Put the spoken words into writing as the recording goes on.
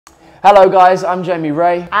Hello guys, I'm Jamie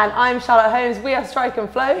Ray. And I'm Charlotte Holmes. We are Strike and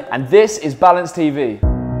Flow. And this is Balance TV.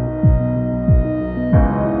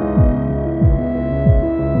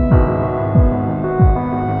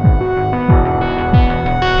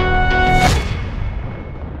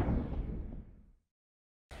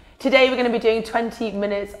 Today we're going to be doing 20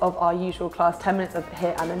 minutes of our usual class, 10 minutes of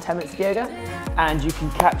HIIT and then 10 minutes of yoga. And you can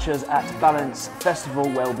catch us at Balance Festival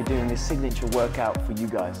where we'll be doing this signature workout for you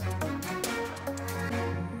guys.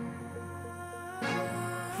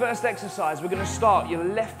 First exercise, we're going to start, your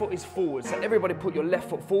left foot is forward. So everybody put your left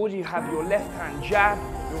foot forward. You have your left hand jab,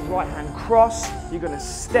 your right hand cross. You're going to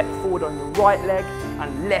step forward on your right leg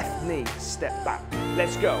and left knee, step back.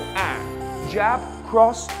 Let's go. And jab,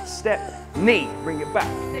 cross, step, knee. Bring it back.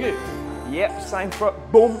 Good. Yep, same foot.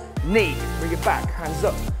 Boom, knee. Bring it back. Hands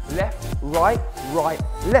up. Left, right, right,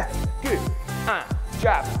 left. Good. And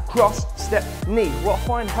jab, cross, step, knee. What I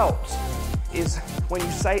find helps is when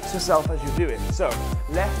you say it to yourself as you do it. So,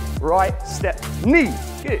 left, right, step, knee.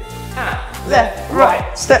 Good. And left,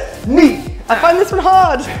 right, step, knee. I find this one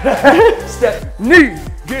hard. Step, knee.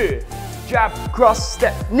 Good. Jab, cross,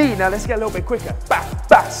 step, knee. Now let's get a little bit quicker. Back,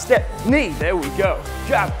 back, step, knee. There we go.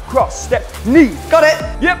 Jab, cross, step, knee. Got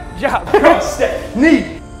it. Yep. Jab, cross, step,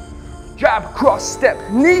 knee. Jab, cross,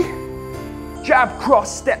 step, knee. Jab,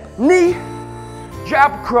 cross, step, knee.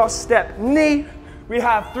 Jab, cross, step, knee. We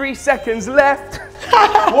have 3 seconds left.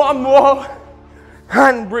 One more.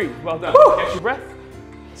 And breathe. Well done. Catch your breath.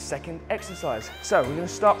 Second exercise. So we're going to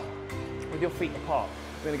start with your feet apart.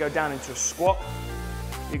 We're going to go down into a squat.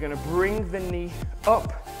 You're going to bring the knee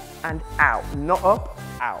up and out. Not up,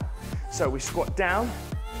 out. So we squat down,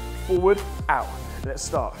 forward, out. Let's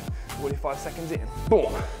start. 45 seconds in.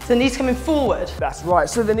 Boom. So the knees coming forward. That's right.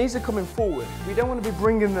 So the knees are coming forward. We don't want to be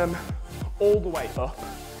bringing them all the way up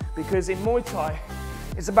because in Muay Thai,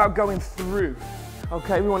 it's about going through.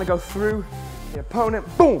 Okay, we want to go through the opponent.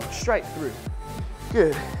 Boom, straight through.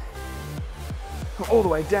 Good. All the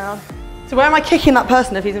way down. So where am I kicking that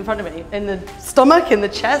person if he's in front of me? In the stomach, in the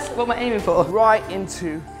chest? What am I aiming for? Right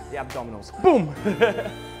into the abdominals. Boom.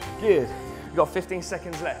 Good. You've got 15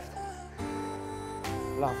 seconds left.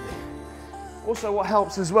 Lovely. Also what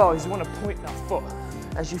helps as well is you want to point that foot.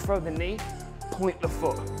 As you throw the knee, point the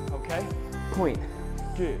foot, okay? Point.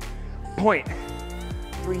 Good. Point.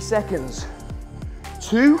 3 seconds.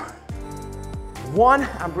 2, 1,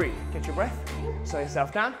 and breathe. Get your breath. Slow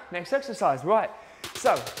yourself down. Next exercise. Right.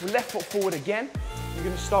 So, left foot forward again. You're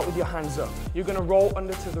going to start with your hands up. You're going to roll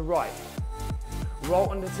under to the right.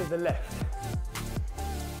 Roll under to the left.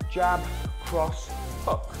 Jab, cross,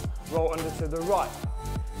 hook. Roll under to the right.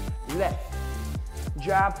 Left.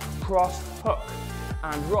 Jab, cross, hook.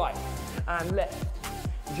 And right. And left.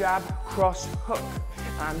 Jab, cross, hook.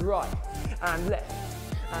 And right. And left.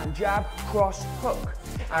 And jab, cross, hook.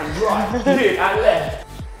 And right. Good. And left.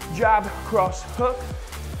 Jab, cross, hook.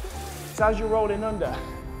 So as you're rolling under,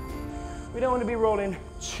 we don't want to be rolling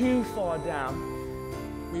too far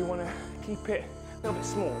down. We want to keep it a little bit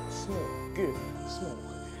small, good, small.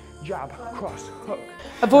 Jab, cross, hook.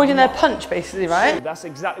 Avoiding their punch basically, right? So that's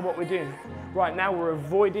exactly what we're doing. Right now we're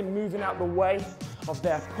avoiding moving out the way of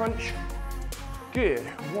their punch. Good,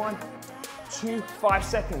 1, 2, 5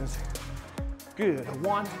 seconds. Good,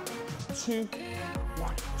 1, 2,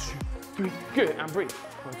 1, 2, 3, good, and breathe.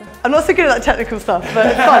 I'm not so good at that technical stuff, but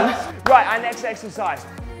it's fun. Right, our next exercise,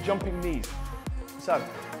 jumping knees. So,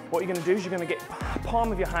 what you're gonna do is you're gonna get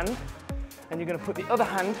palm of your hand and you're gonna put the other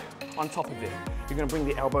hand on top of it. You're gonna bring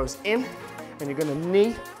the elbows in and you're gonna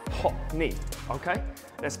knee, hop, knee, okay?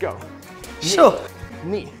 Let's go. Knee, sure.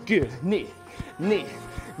 Knee, good, knee, knee,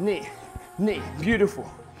 knee, knee, beautiful.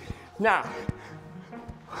 Now,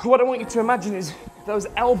 what I want you to imagine is those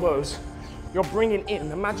elbows you're bringing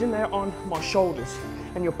in. Imagine they're on my shoulders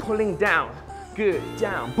and you're pulling down. Good,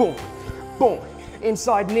 down, boom, boom.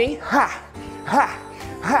 Inside knee, ha, ha,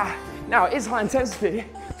 ha. Now it is high intensity,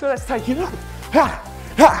 so let's take it up. Ha,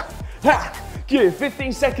 ha, ha. Good,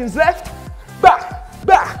 15 seconds left. Back,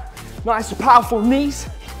 back. Nice, powerful knees.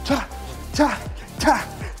 Ta, ta, ta,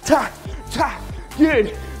 ta, ta.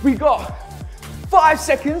 Good, we got 5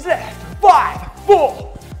 seconds left. 5,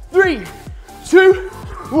 4, 3, 2,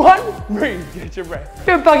 1. Breathe, get your breath.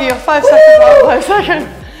 Good buggy, you're 5 seconds. 5 seconds.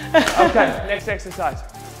 Okay, next exercise.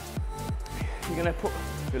 You're gonna put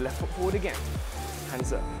your left foot forward again,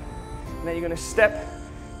 hands up. And then you're gonna step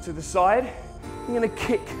to the side. You're gonna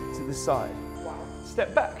kick to the side. Wow.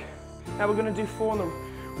 Step back. Now we're gonna do 4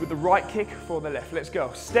 with the right kick, 4 on the left. Let's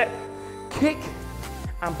go. Step, kick,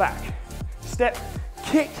 and back. Step,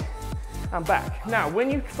 kick, and back. Now, when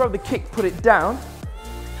you throw the kick, put it down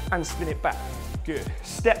and spin it back. Good.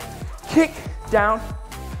 Step, kick, down,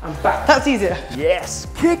 and back. That's easier. Yes,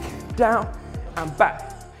 kick, down, and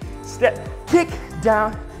back. Step, kick,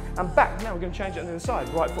 down, and back. Now we're going to change it on the other side.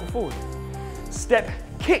 Right foot forward. Step,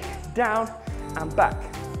 kick, down, and back.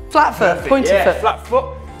 Flat foot, Perfect. pointed Yeah, foot. flat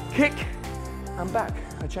foot, kick, and back.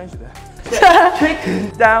 I changed it there. Step,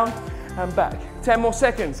 kick, down, and back. 10 more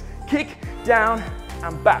seconds. Kick, down,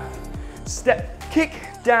 and back. Step, kick,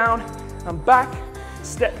 down, and back.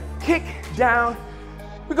 Step, kick, down.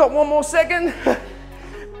 We got 1 more second.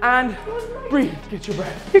 And breathe, get your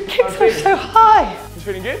breath. Your kicks are so high. You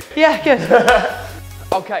feeling good? Yeah, good.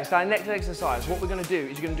 Okay, so our next exercise, what we're gonna do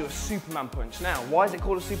is you're gonna do a Superman punch. Now, why is it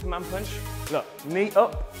called a Superman punch? Look, knee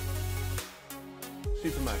up,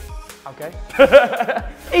 Superman, okay?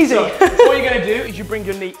 Easy. So, what you're gonna do is you bring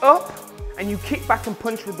your knee up and you kick back and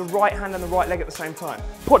punch with the right hand and the right leg at the same time.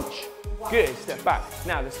 Punch. Good, step back.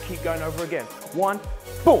 Now let's keep going over again. 1,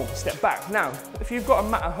 boom, step back. Now, if you've got a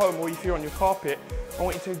mat at home or if you're on your carpet, I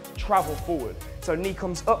want you to travel forward. So knee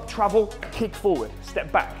comes up, travel, kick forward,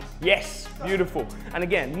 step back. Yes, beautiful. And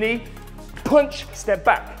again, knee, punch, step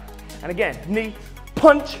back. And again, knee,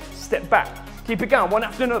 punch, step back. Keep it going, one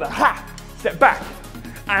after another. Ha, step back.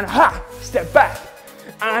 And ha, step back.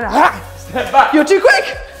 And ha, step back. You're too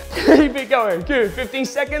quick. Keep it going, good. 15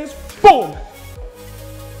 seconds, boom.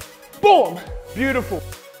 Boom, beautiful.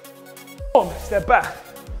 Boom, step back.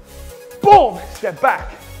 Boom, step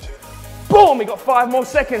back. Boom, we got 5 more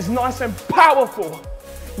seconds, nice and powerful.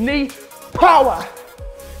 Knee, power.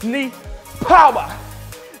 Knee, power.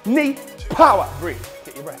 Knee, power. Breathe,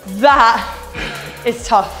 get your breath. That is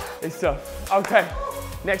tough. It's tough. Okay,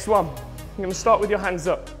 next one. You're gonna start with your hands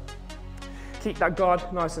up. Keep that guard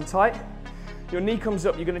nice and tight. Your knee comes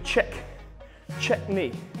up, you're gonna check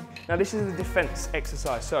knee. Now this is a defense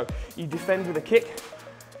exercise. So you defend with a kick,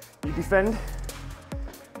 you defend,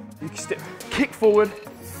 you step, kick forward,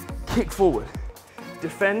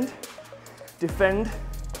 defend, defend,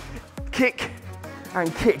 kick,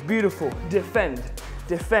 and kick. Beautiful. Defend,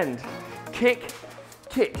 defend, kick,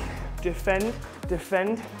 kick, defend,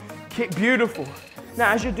 defend, kick. Beautiful.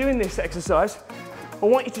 Now as you're doing this exercise, I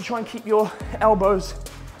want you to try and keep your elbows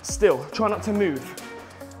still. Try not to move.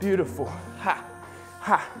 Beautiful. Ha,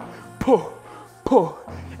 ha, pull, pull.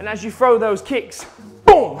 And as you throw those kicks,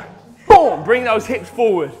 boom, boom, bring those hips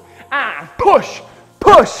forward. And push,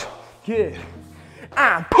 push. Good.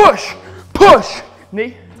 And push, push.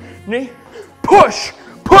 Knee, knee, push,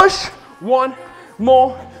 push. 1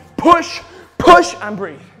 more, push, push, and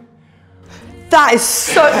breathe. That is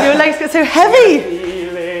so, your legs get so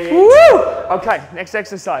heavy. Woo! Okay, next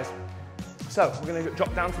exercise. So we're gonna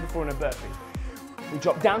drop down to the floor in a burpee. We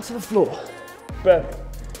drop down to the floor, burpee.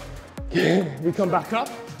 We come back up,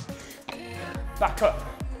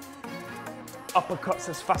 uppercuts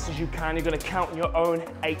as fast as you can. You're gonna count your own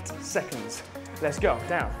 8 seconds. Let's go,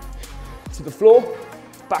 down to the floor,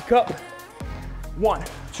 back up. 1,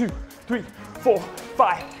 2, 3, 4,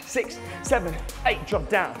 5, 6, 7, 8, drop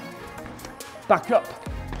down. Back up.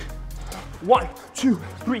 1, 2,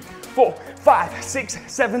 3, 4, 5, 6,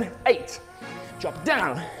 7, 8. Drop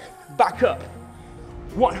down, back up.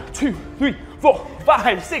 1, 2, 3, 4,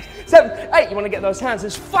 5, 6, 7, 8. You want to get those hands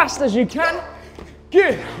as fast as you can.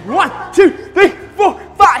 Good. 1, 2, 3, 4,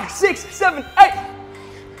 5, 6, 7, 8.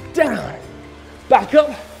 Down, back up.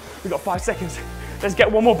 We've got 5 seconds. Let's get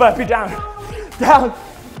 1 more burpee down. Down,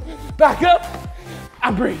 back up,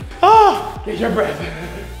 and breathe. Get your breath.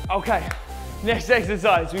 Okay, next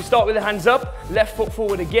exercise. We start with the hands up, left foot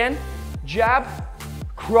forward again, jab,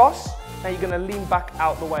 cross. Now you're gonna lean back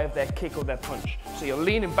out the way of their kick or their punch. So you're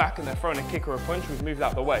leaning back and they're throwing a kick or a punch, we've moved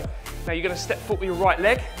out the way. Now you're gonna step foot with your right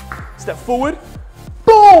leg, step forward,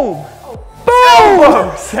 boom, boom,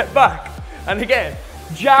 elbow, step back. And again,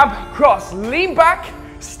 jab, cross, lean back,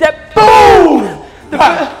 step, boom.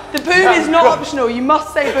 The boom is not optional, you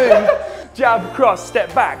must say boom. Jab, cross,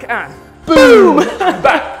 step back, and boom,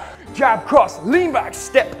 back. Jab, cross, lean back,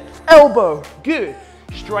 step, elbow, good.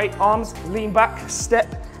 Straight arms, lean back,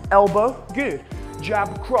 step, elbow, good.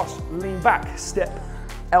 Jab, cross, lean back, step,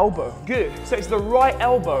 elbow, good. So it's the right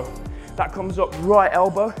elbow that comes up, right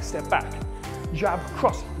elbow, step back. Jab,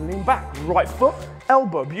 cross, lean back, right foot,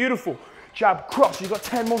 elbow, beautiful. Jab, cross, you've got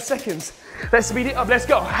 10 more seconds. Let's speed it up, let's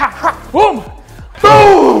go. Ha, ha, boom,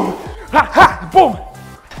 boom, ha, ha, boom,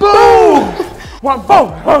 boom. 1,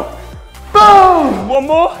 boom, boom, boom. 1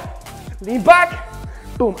 more, lean back,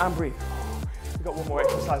 boom, and breathe. We've got 1 more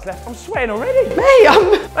exercise left. I'm sweating already. Mate,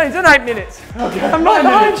 I'm I've done 8 minutes. Okay. I'm right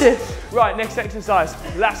behind you. Right, next exercise,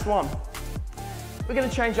 last one. We're gonna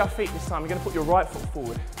change our feet this time. We're gonna put your right foot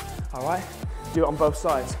forward, all right? Do it on both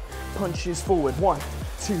sides. Punches forward, 1,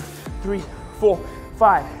 2, 3, 4,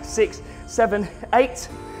 5, 6, 7, 8.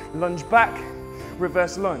 lunge back,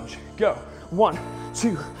 reverse lunge. Go. 1,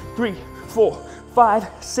 2, 3, 4, 5,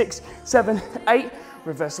 6, 7, 8.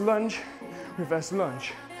 Reverse lunge, reverse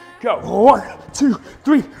lunge. Go. 1, 2,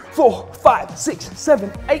 3, 4, 5, 6,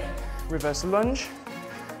 7, 8. Reverse lunge,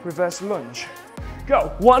 reverse lunge.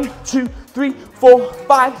 Go. 1, 2, 3, 4,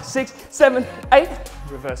 5, 6, 7, 8.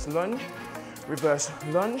 Reverse lunge, reverse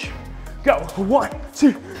lunge. Go. 1,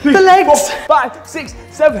 2, 3, 4, 5, 6,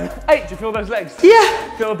 7, 8. Do you feel those legs?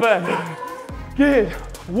 Yeah. Feel the burn. Good.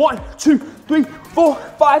 1, 2, 3, 4,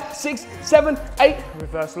 5, 6, 7, 8.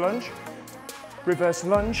 Reverse lunge,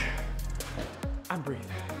 and breathe.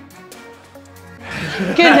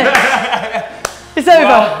 Goodness. It's over.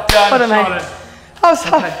 Well done, mate. Charlotte. That was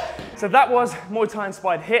hard. Okay. So that was Muay Thai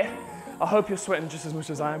inspired HIIT. I hope you're sweating just as much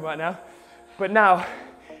as I am right now. But now,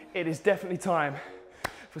 it is definitely time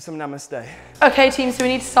for some namaste. Okay team, so we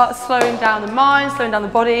need to start slowing down the mind, slowing down the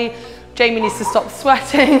body. Jamie needs to stop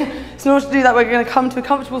sweating. So in order to do that, we're going to come to a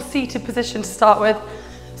comfortable seated position to start with.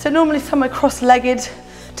 So normally somewhere cross-legged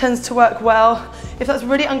tends to work well. If that's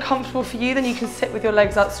really uncomfortable for you, then you can sit with your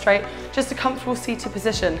legs out straight, just a comfortable seated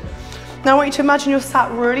position. Now I want you to imagine you're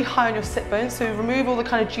sat really high on your sit bones, so remove all the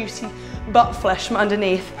kind of juicy butt flesh from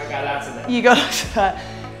underneath. I got lots of that. You got lots of that.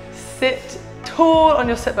 Sit tall on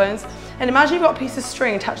your sit bones, and imagine you've got a piece of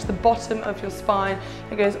string attached to the bottom of your spine.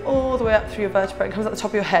 It goes all the way up through your vertebrae and comes at the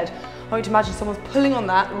top of your head. I want you to imagine someone's pulling on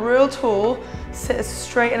that real tall. Sit as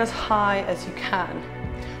straight and as high as you can.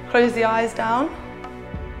 Close the eyes down.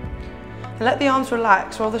 And let the arms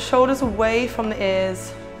relax, roll the shoulders away from the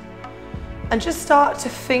ears. And just start to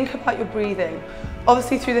think about your breathing.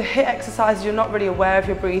 Obviously through the HIIT exercises, you're not really aware of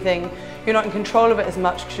your breathing. You're not in control of it as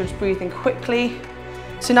much because you're just breathing quickly.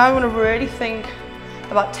 So now we want to really think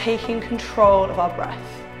about taking control of our breath.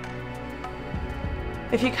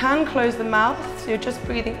 If you can, close the mouth, so you're just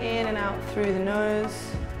breathing in and out through the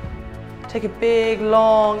nose. Take a big,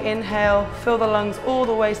 long inhale, fill the lungs all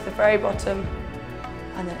the way to the very bottom,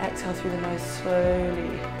 and then exhale through the nose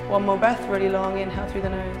slowly. One more breath, really long, inhale through the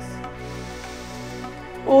nose.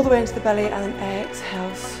 All the way into the belly, and then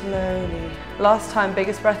exhale slowly. Last time,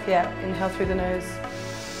 biggest breath yet, inhale through the nose.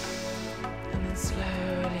 And then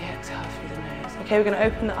slowly exhale through the nose. Okay, we're going to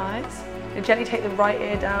open the eyes. You gently take the right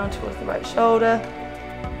ear down towards the right shoulder.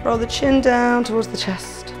 Roll the chin down towards the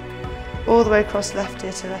chest. All the way across left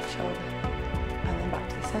ear to left shoulder. And then back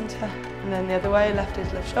to the center. And then the other way, left ear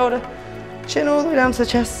to left shoulder. Chin all the way down to the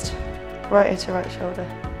chest. Right ear to right shoulder.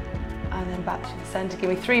 And then back to the center. Give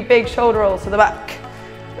me 3 big shoulder rolls to the back.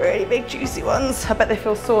 Really big juicy ones. I bet they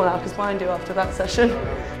feel sore now because mine do after that session.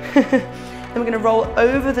 Then we're going to roll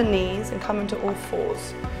over the knees and come into all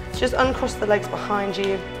fours. So just uncross the legs behind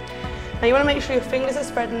you. Now you want to make sure your fingers are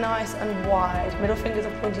spread nice and wide. Middle fingers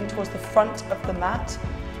are pointing towards the front of the mat.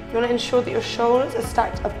 You want to ensure that your shoulders are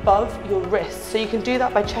stacked above your wrists. So you can do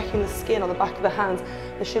that by checking the skin on the back of the hands.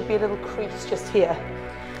 There should be a little crease just here.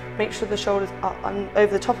 Make sure the shoulders are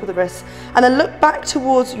over the top of the wrists. And then look back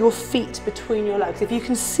towards your feet between your legs. If you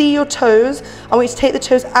can see your toes, I want you to take the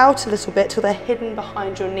toes out a little bit till they're hidden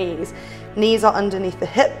behind your knees. Knees are underneath the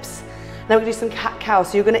hips. Now we're going to do some cat-cow.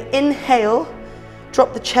 So you're going to inhale,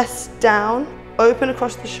 drop the chest down, open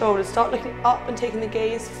across the shoulders, start looking up and taking the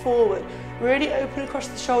gaze forward. Really open across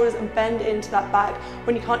the shoulders and bend into that back.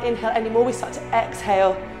 When you can't inhale anymore, we start to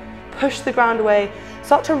exhale, push the ground away,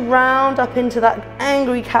 start to round up into that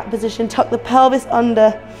angry cat position, tuck the pelvis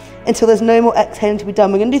under until there's no more exhaling to be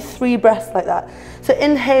done. We're going to do 3 breaths like that. So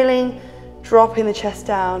inhaling, dropping the chest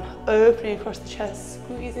down, opening across the chest,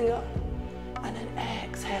 squeezing up, and then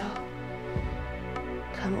exhale.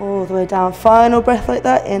 Come all the way down, final breath like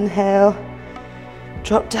that, inhale,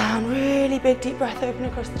 drop down, really big deep breath, open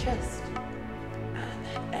across the chest, and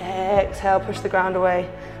then exhale, push the ground away,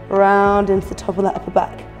 round into the top of that upper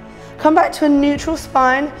back. Come back to a neutral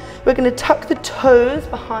spine. We're going to tuck the toes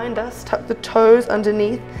behind us, tuck the toes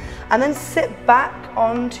underneath, and then sit back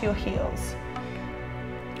onto your heels.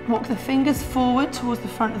 Walk the fingers forward towards the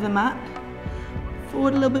front of the mat,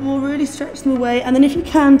 forward a little bit more, really stretch them away, and then if you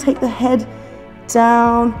can, take the head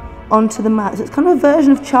down onto the mat. So it's kind of a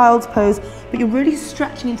version of child's pose, but you're really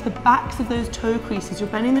stretching into the backs of those toe creases. You're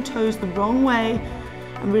bending the toes the wrong way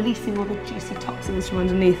and releasing all the juicy toxins from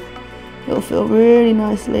underneath. It'll feel really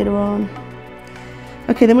nice later on.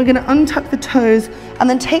 Okay, then we're going to untuck the toes and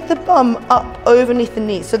then take the bum up underneath the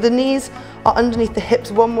knees. So the knees are underneath the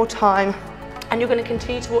hips one more time, and you're going to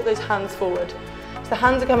continue to walk those hands forward. So the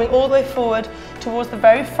hands are coming all the way forward towards the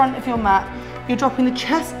very front of your mat. You're dropping the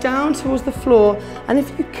chest down towards the floor, and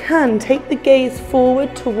if you can, take the gaze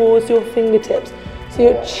forward towards your fingertips. So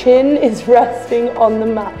your chin is resting on the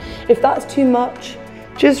mat. If that's too much,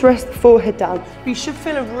 Just rest the forehead down. You should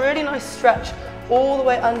feel a really nice stretch all the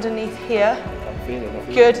way underneath here. I'm feeling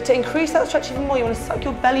it. Good. To increase that stretch even more, you want to suck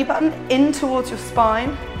your belly button in towards your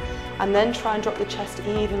spine and then try and drop the chest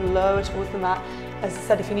even lower towards the mat. As I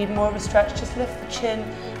said, if you need more of a stretch, just lift the chin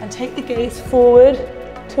and take the gaze forward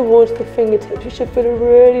towards the fingertips. You should feel a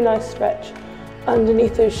really nice stretch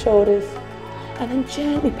underneath those shoulders. And then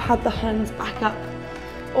gently pad the hands back up,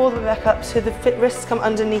 all the way back up so the wrists come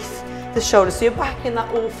underneath the shoulders. So you're back in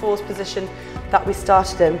that all fours position that we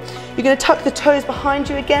started in. You're going to tuck the toes behind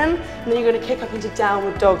you again, and then you're going to kick up into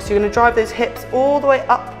downward dog. So you're going to drive those hips all the way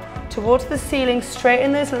up towards the ceiling,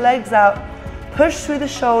 straighten those legs out, push through the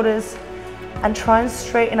shoulders, and try and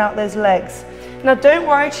straighten out those legs. Now don't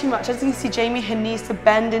worry too much. As you can see, Jamie here needs to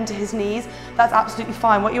bend into his knees. That's absolutely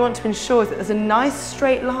fine. What you want to ensure is that there's a nice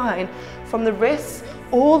straight line from the wrists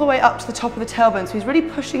all the way up to the top of the tailbone. So he's really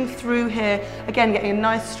pushing through here, again, getting a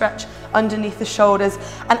nice stretch underneath the shoulders.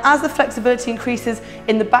 And as the flexibility increases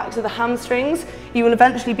in the backs of the hamstrings, you will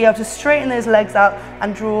eventually be able to straighten those legs out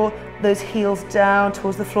and draw those heels down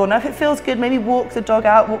towards the floor. Now, if it feels good, maybe walk the dog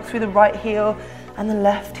out, walk through the right heel and the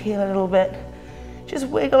left heel a little bit. Just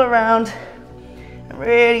wiggle around and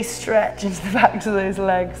really stretch into the backs of those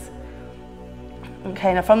legs.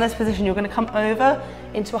 Okay, now from this position, you're going to come over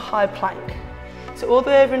into a high plank. So all the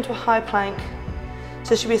way over into a high plank. So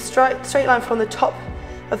there should be a straight line from the top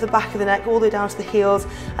of the back of the neck all the way down to the heels.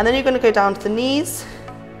 And then you're going to go down to the knees.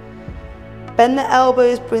 Bend the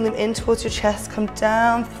elbows, bring them in towards your chest, come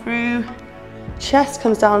down through. Chest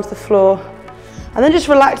comes down to the floor. And then just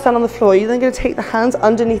relax down on the floor. You're then going to take the hands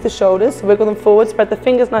underneath the shoulders, so wiggle them forward, spread the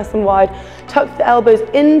fingers nice and wide, tuck the elbows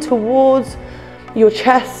in towards your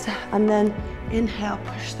chest, and then inhale,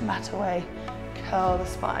 push the mat away, curl the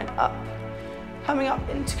spine up. Coming up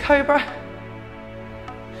into cobra.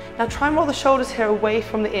 Now try and roll the shoulders here away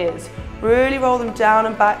from the ears. Really roll them down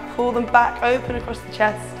and back, pull them back, open across the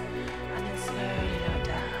chest, and then slowly lower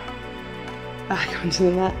down. Back onto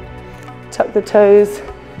the mat. Tuck the toes,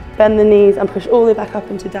 bend the knees, and push all the way back up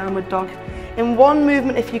into downward dog. In one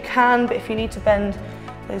movement if you can, but if you need to bend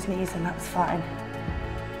those knees, then that's fine.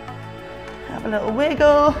 Have a little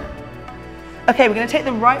wiggle. Okay, we're going to take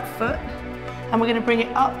the right foot and we're going to bring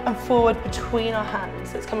it up and forward between our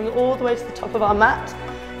hands. So it's coming all the way to the top of our mat,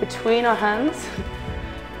 between our hands.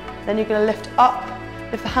 Then you're going to lift up,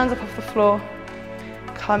 lift the hands up off the floor,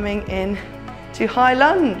 coming in to high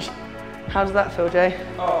lunge. How does that feel, Jay?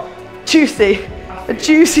 Oh. Juicy, a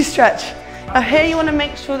juicy stretch. Now here you want to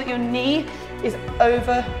make sure that your knee is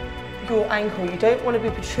over your ankle. You don't want to be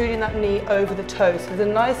protruding that knee over the toes. So there's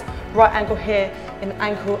a nice right angle here in the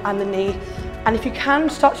ankle and the knee. And if you can,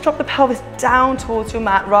 start to drop the pelvis down towards your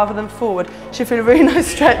mat rather than forward. Should feel a really nice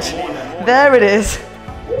stretch. There it is.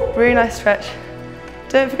 Really nice stretch.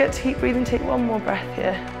 Don't forget to keep breathing. Take one more breath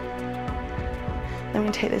here. Then we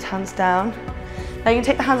can take those hands down. Now you can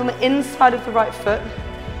take the hands on the inside of the right foot.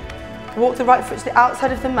 Walk the right foot to the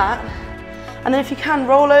outside of the mat. And then if you can,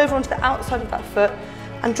 roll over onto the outside of that foot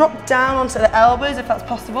and drop down onto the elbows if that's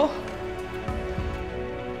possible.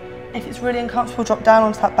 If it's really uncomfortable, drop down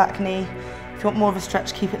onto that back knee. If you want more of a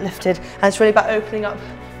stretch, keep it lifted. And it's really about opening up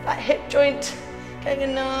that hip joint, getting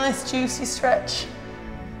a nice juicy stretch.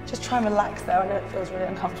 Just try and relax there. I know it feels really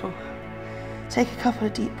uncomfortable. Take a couple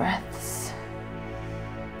of deep breaths.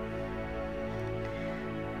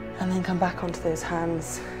 And then come back onto those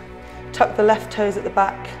hands. Tuck the left toes at the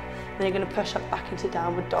back. Then you're going to push up back into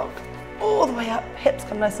downward dog. All the way up, hips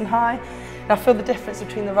come nice and high. Now feel the difference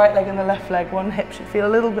between the right leg and the left leg. One hip should feel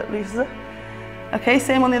a little bit looser. Okay,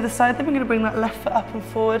 same on the other side. Then we're going to bring that left foot up and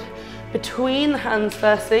forward between the hands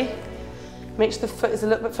firstly. Make sure the foot is a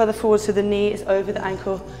little bit further forward so the knee is over the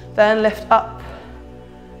ankle. Then lift up.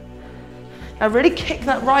 Now really kick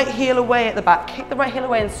that right heel away at the back. Kick the right heel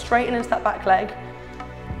away and straighten into that back leg.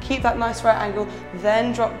 Keep that nice right angle.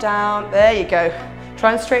 Then drop down. There you go.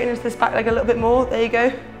 Try and straighten into this back leg a little bit more. There you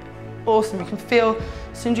go. Awesome. You can feel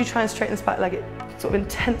as soon as you try and straighten this back leg, it sort of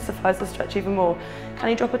intensifies the stretch even more. Can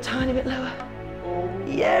you drop a tiny bit lower?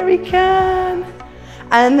 Yeah, we can.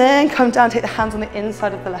 And then come down, take the hands on the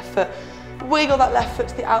inside of the left foot. Wiggle that left foot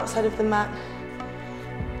to the outside of the mat,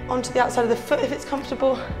 onto the outside of the foot if it's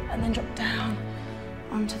comfortable, and then drop down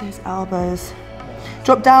onto those elbows.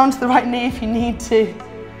 Drop down to the right knee if you need to,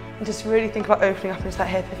 and just really think about opening up into that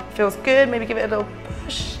hip. If it feels good, maybe give it a little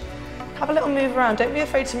push. Have a little move around. Don't be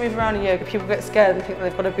afraid to move around in yoga. People get scared and think that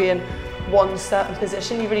they've got to be in one certain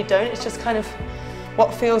position. You really don't. It's just kind of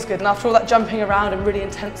what feels good. And after all that jumping around and really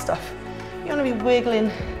intense stuff, you want to be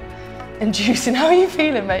wiggling and juicing. How are you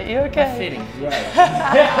feeling, mate? You okay? I'm feeling great.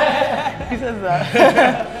 He says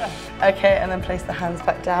that. Okay, and then place the hands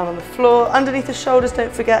back down on the floor. Underneath the shoulders,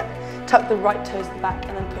 don't forget, tuck the right toes at the back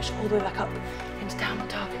and then push all the way back up into downward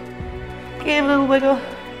dog. Give a little wiggle.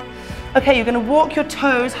 Okay, you're gonna walk your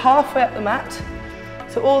toes halfway up the mat.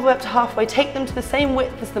 So all the way up to halfway, take them to the same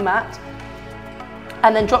width as the mat,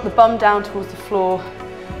 and then drop the bum down towards the floor.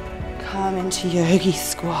 Come into yogi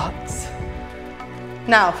squats.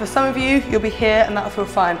 Now, for some of you, you'll be here and that'll feel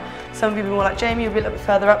fine. Some of you will be more like Jamie, you'll be a little bit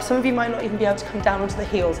further up. Some of you might not even be able to come down onto the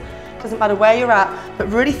heels. Doesn't matter where you're at, but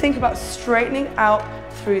really think about straightening out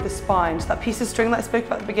through the spine. So that piece of string that I spoke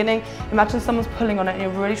about at the beginning, imagine someone's pulling on it and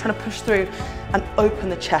you're really trying to push through and open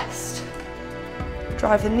the chest.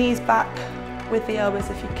 Drive the knees back with the elbows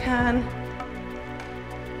if you can.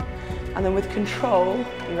 And then with control,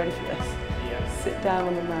 are you ready for this? Yes. Sit down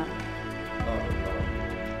on the mat.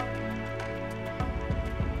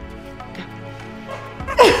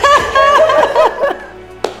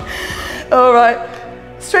 All right,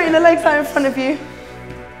 straighten the legs out in front of you.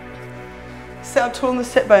 Sit up tall on the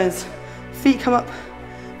sit bones. Feet come up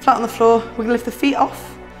flat on the floor. We're gonna lift the feet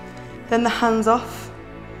off, then the hands off.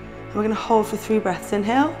 And we're gonna hold for 3 breaths.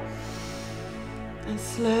 Inhale. And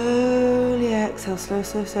slowly exhale, slow,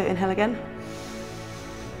 slow, slow. Inhale again.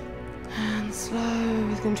 And slow,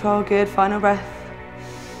 with control, good. Final breath.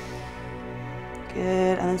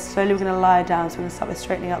 Good, and then slowly we're gonna lie down. So we're gonna start with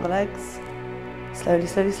straightening out the legs. Slowly,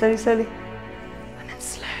 slowly, slowly, slowly. And then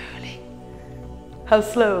slowly. How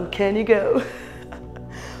slow can you go?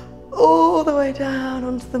 All the way down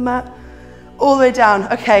onto the mat. All the way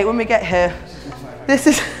down. Okay, when we get here, this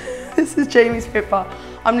is Jamie's favorite part.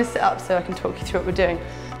 I'm gonna sit up so I can talk you through what we're doing.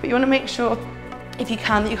 But you wanna make sure, if you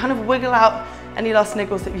can, that you kind of wiggle out any last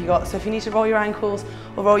niggles that you've got. So if you need to roll your ankles,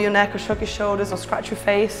 or roll your neck, or shrug your shoulders, or scratch your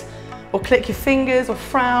face, or click your fingers, or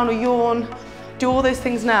frown, or yawn, do all those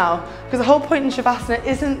things now. Because the whole point in Shavasana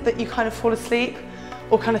isn't that you kind of fall asleep,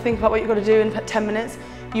 or kind of think about what you've got to do in 10 minutes.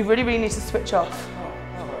 You really, really need to switch off.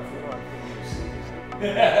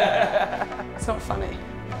 It's not funny.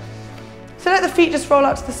 So let the feet just roll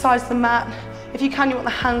out to the sides of the mat. If you can, you want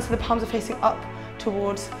the hands so the palms are facing up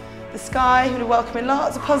towards the sky. You're going to welcome in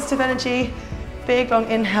lots of positive energy, big long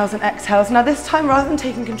inhales and exhales. Now this time, rather than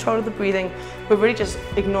taking control of the breathing, we're really just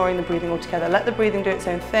ignoring the breathing altogether. Let the breathing do its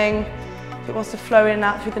own thing. If it wants to flow in and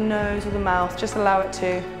out through the nose or the mouth, just allow it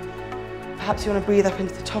to. Perhaps you want to breathe up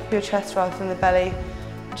into the top of your chest rather than the belly.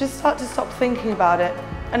 Just start to stop thinking about it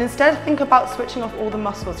and instead think about switching off all the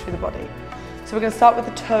muscles through the body. So we're going to start with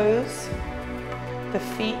the toes, the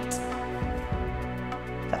feet,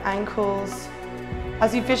 the ankles.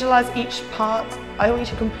 As you visualize each part, I want you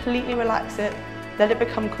to completely relax it. Let it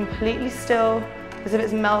become completely still, as if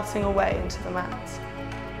it's melting away into the mat.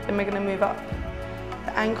 Then we're going to move up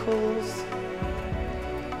the ankles,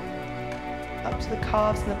 up to the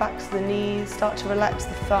calves and the backs of the knees. Start to relax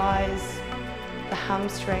the thighs, the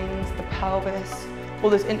hamstrings, the pelvis, all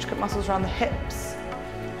those intricate muscles around the hips.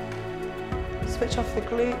 Switch off the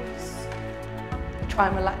glutes. Try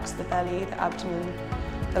and relax the belly, the abdomen,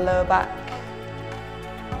 the lower back,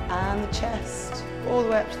 and the chest, all the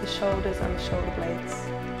way up to the shoulders and the shoulder blades.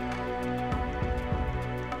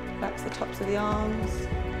 Relax the tops of the arms,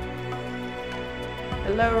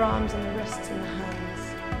 the lower arms and the wrists and the hands.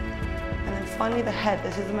 And then finally the head.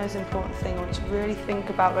 This is the most important thing. I want you to really think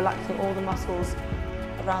about relaxing all the muscles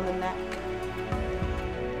around the neck,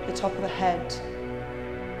 the top of the head,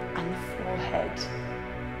 and the forehead.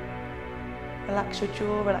 Relax your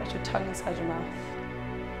jaw, relax your tongue inside your mouth.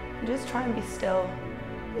 And just try and be still,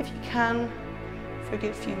 if you can, for a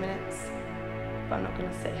good few minutes. But I'm not going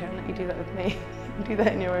to sit here and let you do that with me. You can do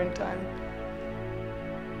that in your own time.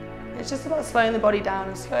 It's just about slowing the body down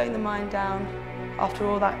and slowing the mind down after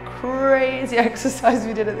all that crazy exercise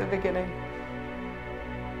we did at the beginning.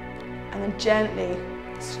 And then gently,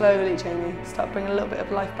 slowly, Jamie, start bringing a little bit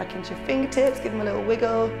of life back into your fingertips, give them a little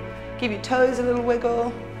wiggle, give your toes a little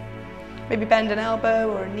wiggle, maybe bend an elbow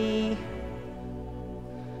or a knee.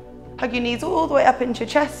 Hug your knees all the way up into your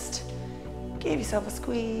chest, give yourself a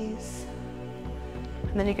squeeze.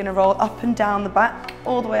 And then you're going to roll up and down the back,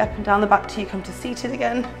 all the way up and down the back till you come to seated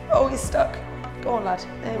again. Oh, you're stuck. Go on, lad.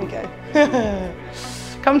 There we go.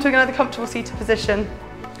 Come to another comfortable seated position.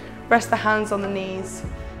 Rest the hands on the knees.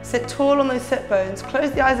 Sit tall on those sit bones.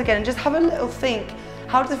 Close the eyes again and just have a little think.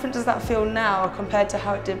 How different does that feel now compared to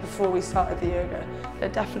how it did before we started the yoga? There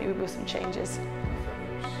definitely will be some changes.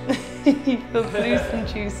 You feel loose and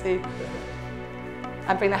juicy.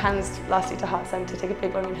 And bring the hands lastly to heart center. Take a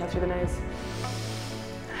big long inhale through the nose.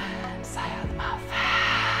 And sigh out the mouth.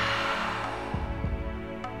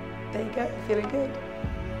 There you go, feeling good.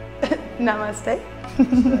 Namaste.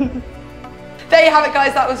 There you have it,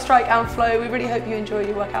 guys. That was Strike and Flow. We really hope you enjoyed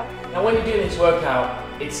your workout. Now when you're doing this workout,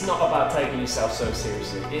 it's not about taking yourself so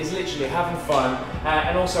seriously. It's literally having fun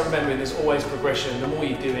and also remembering there's always progression. The more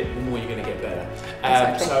you do it, the more you're going to get better.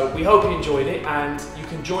 Exactly. So we hope you enjoyed it, and you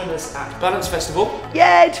can join us at Balance Festival.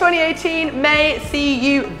 Yay, 2018, May. See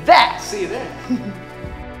you there. See you there.